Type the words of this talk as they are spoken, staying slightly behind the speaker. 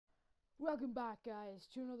Welcome back, guys,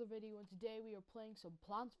 to another video, and today we are playing some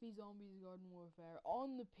Plants v Zombies Garden Warfare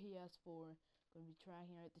on the PS4. Going to be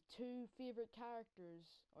trying out the two favorite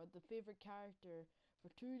characters, or the favorite character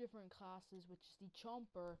for two different classes, which is the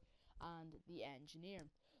Chomper and the Engineer.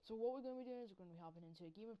 So what we're going to be doing is we're going to be hopping into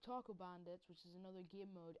a game of Taco Bandits, which is another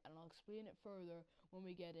game mode, and I'll explain it further when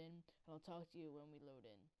we get in, and I'll talk to you when we load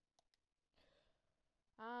in.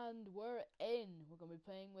 And we're in. We're going to be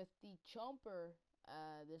playing with the Chomper.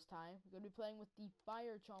 This time we're going to be playing with the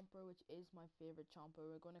Fire Chomper, which is my favorite Chomper.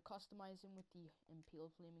 We're going to customize him with the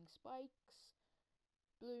impaled flaming spikes,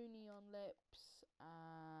 blue neon lips,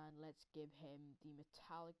 and let's give him the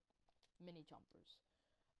metallic mini chompers.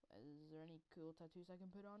 Is there any cool tattoos I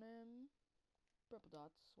can put on him? Purple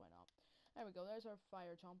dots, why not? There we go, there's our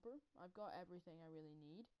Fire Chomper. I've got everything I really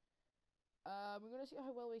need. We're going to see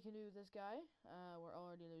how well we can do with this guy. We're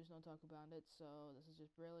already losing on Taco Bandits, so this is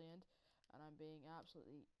just brilliant. And I'm being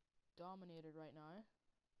absolutely dominated right now.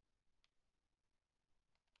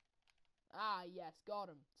 Ah, yes, got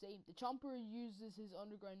him. See, the Chomper uses his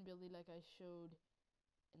underground ability like I showed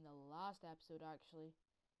in the last episode, actually.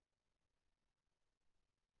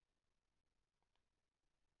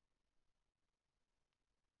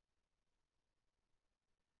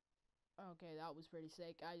 Okay, that was pretty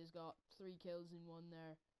sick. I just got 3 kills in one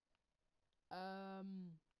there.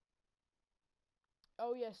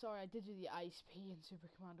 Oh yeah, sorry, I did do the Ice P in Super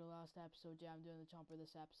Commando last episode. Yeah, I'm doing the Chomper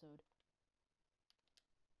this episode.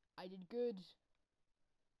 I did good.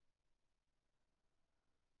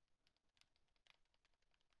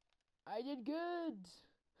 I did good!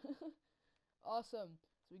 Awesome.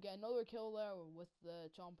 So we get another kill there with the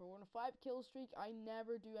Chomper. We're on a 5 kill streak. I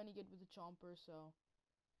never do any good with the Chomper, so.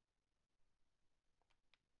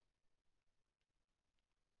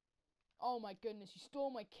 Oh my goodness, you stole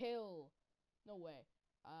my kill! No way.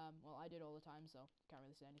 Well, I did all the time, so can't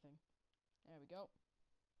really say anything. There we go.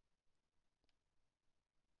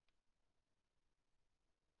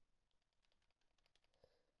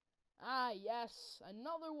 Ah, yes,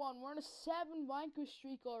 another one. We're on a 7 vanquish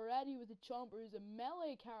streak already with the Chomper, who's a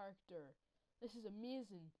melee character. This is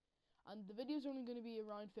amazing. And the video's only going to be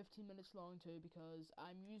around 15 minutes long too, because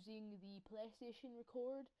I'm using the PlayStation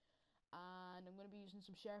record, and I'm going to be using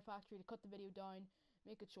some SHAREfactory to cut the video down,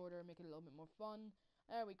 make it shorter, make it a little bit more fun.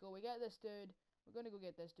 There we go, we get this dude. We're going to go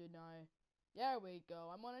get this dude now. There we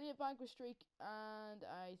go. I'm on an 8 vanquish streak, and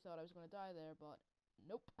I thought I was going to die there, but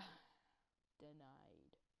nope.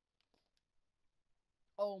 Denied.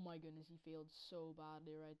 Oh my goodness, he failed so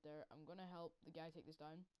badly right there. I'm going to help the guy take this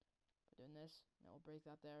down by doing this. Now we'll break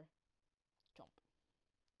that there. Chomp.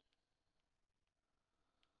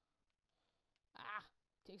 Ah!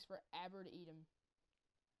 Takes forever to eat him.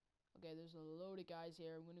 Okay, there's a load of guys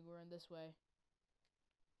here. I'm going to go around this way.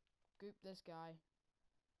 Goop this guy.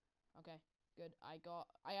 Okay, good. I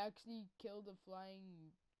actually killed a flying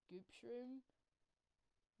goop shroom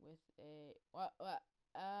with a what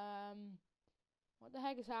the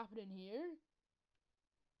heck is happening here?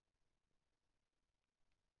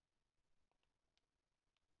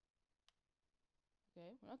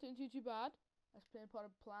 Okay, we're not doing too bad. Let's play a pot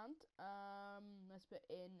of plant. Let's put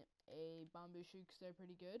in a bamboo shoot because they're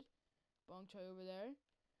pretty good. Bong choy over there.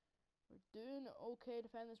 We're doing okay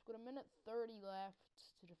defend this. We've got a minute 30 left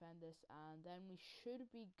to defend this, and then we should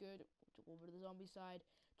be good to go over to the zombie side,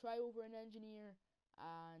 try over an engineer,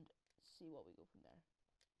 and see what we go from there.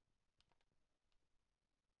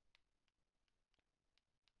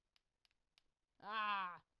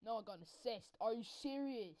 Ah! No, I got an assist. Are you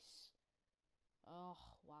serious? Oh,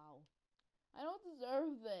 wow. I don't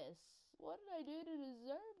deserve this. What did I do to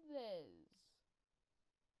deserve this?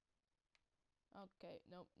 Okay,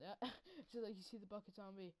 nope. It's like you see the bucket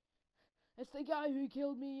zombie. It's the guy who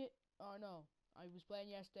killed me. Oh no, I was playing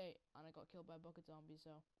yesterday and I got killed by a bucket zombie,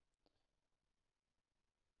 so.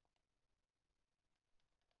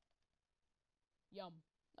 Yum.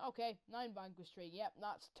 Okay, 9 vanquish streak. Yep,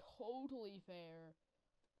 that's totally fair.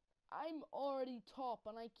 I'm already top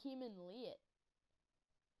and I came in late.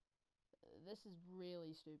 This is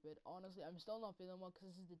really stupid. Honestly, I'm still not feeling well because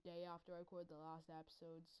this is the day after I recorded the last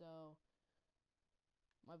episode, so.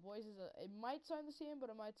 My voice is it might sound the same,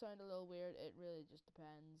 but it might sound a little weird. It really just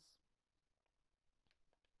depends.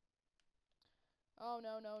 Oh,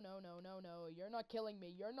 no, no, no, no, no, no. You're not killing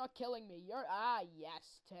me. You're not killing me. Ah,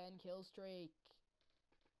 yes. 10 kill streak.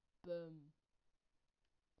 Boom.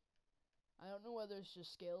 I don't know whether it's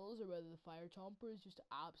just skills or whether the Fire Chomper is just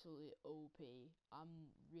absolutely OP.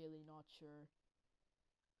 I'm really not sure.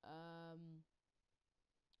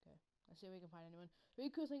 Okay. Let's see if we can find anyone. The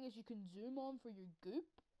really cool thing is you can zoom on for your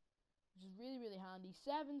goop. which is really, really handy.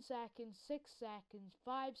 7 seconds, 6 seconds,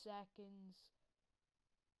 5 seconds.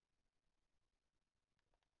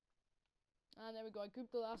 And there we go, I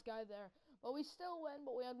grouped the last guy there. But we still win,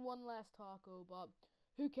 but we had one less taco, but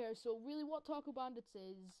who cares? So really what Taco Bandits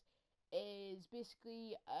is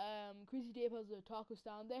basically, Crazy Dave has a taco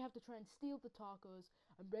stand. They have to try and steal the tacos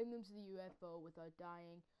and bring them to the UFO without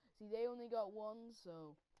dying. See, they only got one,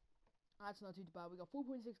 so that's not too bad. We got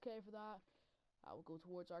 4.6k for that. That will go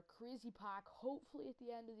towards our crazy pack, hopefully at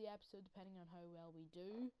the end of the episode, depending on how well we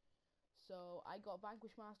do. So I got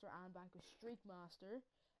Vanquish Master and Vanquish Streak Master.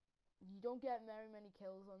 You don't get very many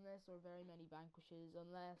kills on this, or very many vanquishes,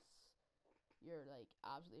 unless you're like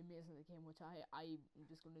absolutely amazing at the game, which I'm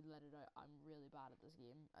just going to let it out. I'm really bad at this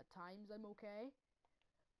game. At times I'm okay,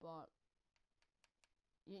 but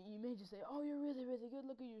you may just say, oh, you're really, really good,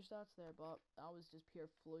 look at your stats there, but that was just pure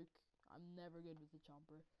fluke. I'm never good with the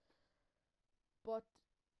Chomper. But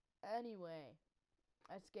anyway,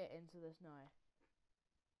 let's get into this now.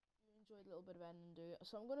 You enjoyed a little bit of editing,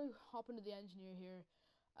 so I'm going to hop into the engineer here.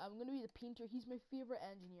 I'm going to be the painter. He's my favorite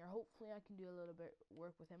engineer. Hopefully I can do a little bit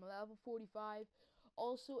work with him. Level 45.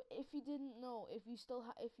 Also, if you didn't know, if you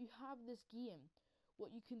have this game,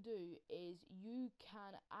 what you can do is you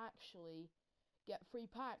can actually get free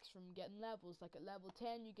packs from getting levels. Like at level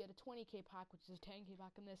 10 you get a 20k pack, which is a 10k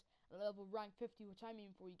pack in this. At level rank 50, which I'm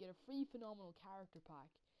aiming for, you get a free phenomenal character pack,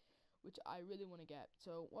 which I really want to get.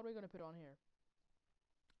 So what are we going to put on here?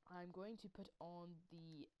 I'm going to put on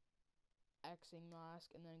the Xing mask,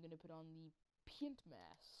 and then I'm going to put on the paint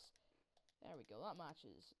mask. There we go, that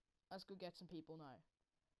matches. Let's go get some people now.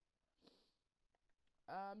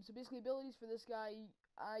 So basically abilities for this guy,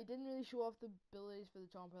 I didn't really show off the abilities for the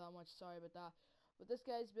Chomper that much, sorry about that. But this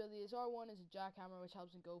guy's ability is R1 is a jackhammer, which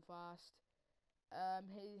helps him go fast.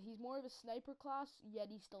 He's more of a sniper class, yet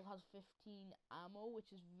he still has 15 ammo, which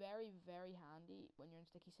is very, very handy when you're in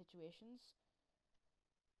sticky situations.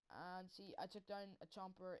 And see, I took down a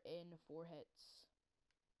Chomper in 4 hits.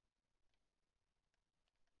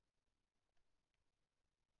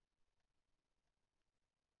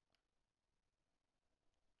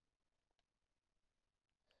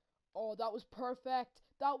 Oh, that was perfect.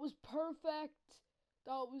 That was perfect.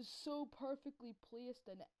 That was so perfectly placed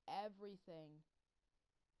and everything.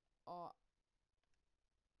 Oh.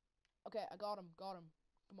 Okay, I got him. Got him.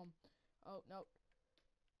 Come on. Oh, no.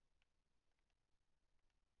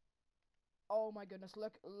 Oh my goodness.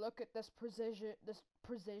 Look at this precision. This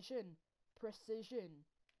precision. Precision.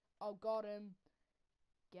 Oh, got him.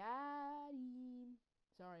 Got him.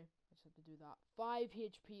 Sorry, I just had to do that. 5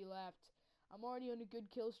 HP left. I'm already on a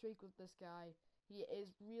good kill streak with this guy. He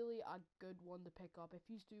is really a good one to pick up. If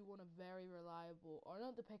you do want a very reliable, or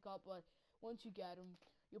not to pick up, but once you get him,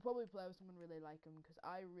 you'll probably play with someone really like him, because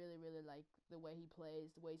I really, really like the way he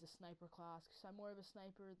plays, the way he's a sniper class, because I'm more of a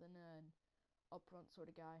sniper than an upfront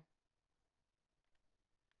sort of guy.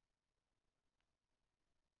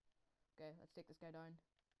 Okay, let's take this guy down.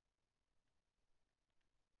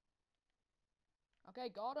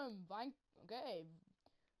 Okay, got him. Okay,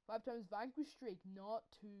 5 times vanquish streak. Not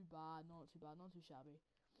too bad, not too bad, not too shabby.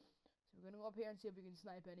 So we're gonna go up here and see if we can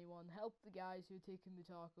snipe anyone. Help the guys who are taking the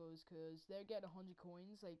tacos, cause they're getting 100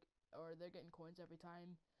 coins, like, or they're getting coins every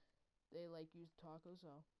time they like use the taco.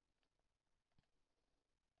 So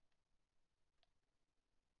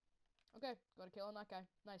okay, got a kill on that guy.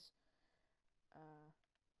 Nice.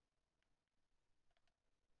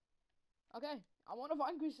 Okay, I'm on a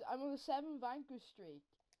vanquish. I'm on a 7 vanquish streak.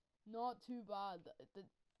 Not too bad.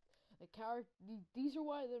 The character. These are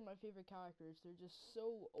why they're my favorite characters. They're just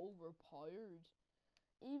so overpowered.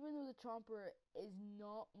 Even though the Chomper is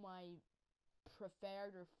not my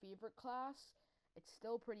preferred or favorite class, it's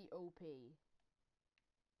still pretty OP.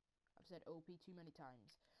 I've said OP too many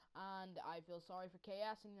times. And I feel sorry for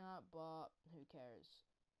KSing that, but who cares?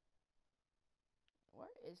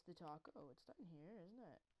 Where is the taco? It's down here, isn't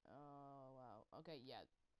it? Oh, wow. Okay, yeah.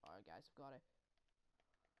 Alright, guys, I've got it.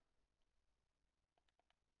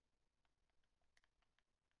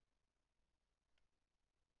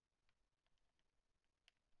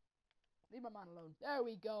 Leave my man alone. There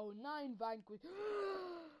we go. 9 vanquish.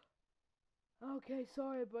 Okay,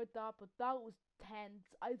 sorry about that, but that was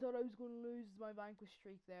tense. I thought I was going to lose my vanquish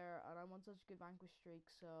streak there, and I'm on such a good vanquish streak,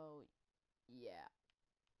 so yeah.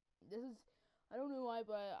 This is, I don't know why,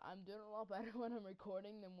 but I'm doing a lot better when I'm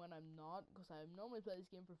recording than when I'm not, because I normally play this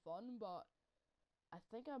game for fun, but I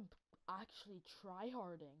think I'm actually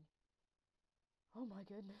tryharding. Oh my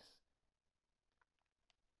goodness.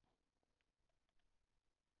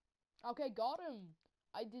 Okay, got him.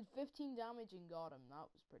 I did 15 damage and got him. That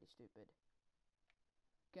was pretty stupid.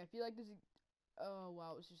 Okay, I feel like this is... Oh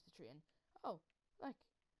wow, it was just the train. Oh, like,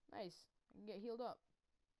 nice. I can get healed up.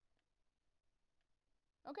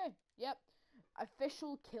 Okay, yep.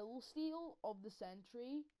 Official kill steal of the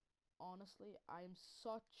century. Honestly, I'm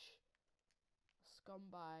such a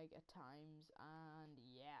scumbag at times, and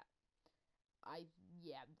yeah,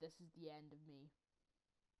 this is the end of me.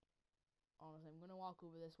 Honestly, I'm gonna walk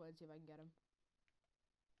over this way and see if I can get him.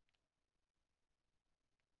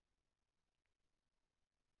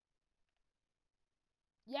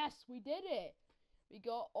 Yes, we did it! We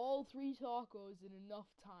got all 3 tacos in enough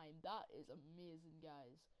time. That is amazing,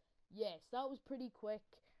 guys. Yes, that was pretty quick,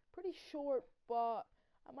 pretty short, but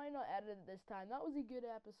I might not edit it this time. That was a good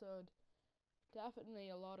episode. Definitely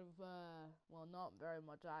a lot of, well, not very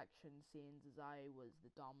much action scenes as I was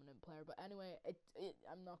the dominant player. But anyway,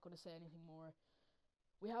 I'm not going to say anything more.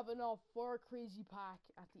 We have enough for a crazy pack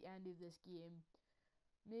at the end of this game.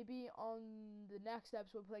 Maybe on the next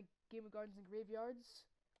episode, we'll play Game of Gardens and Graveyards.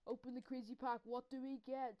 Open the crazy pack. What do we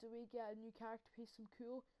get? Do we get a new character piece? Some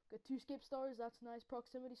cool. Got 2 skip stars. That's nice.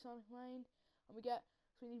 Proximity Sonic Mine. And we get.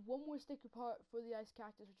 So we need 1 more sticker part for the ice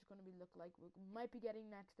cactus, which is going to be look like we might be getting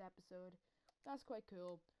next episode. That's quite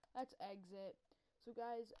cool. Let's exit. So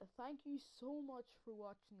guys, thank you so much for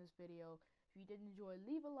watching this video. If you did enjoy,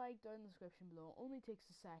 leave a like down in the description below. It only takes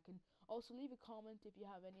a second. Also, leave a comment if you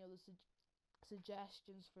have any other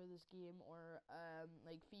suggestions for this game, or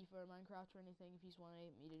like FIFA or Minecraft or anything, if you want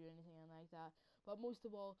me to do anything like that. But most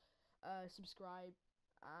of all, subscribe,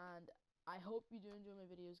 and I hope you do enjoy my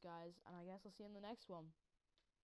videos, guys, and I guess I'll see you in the next one.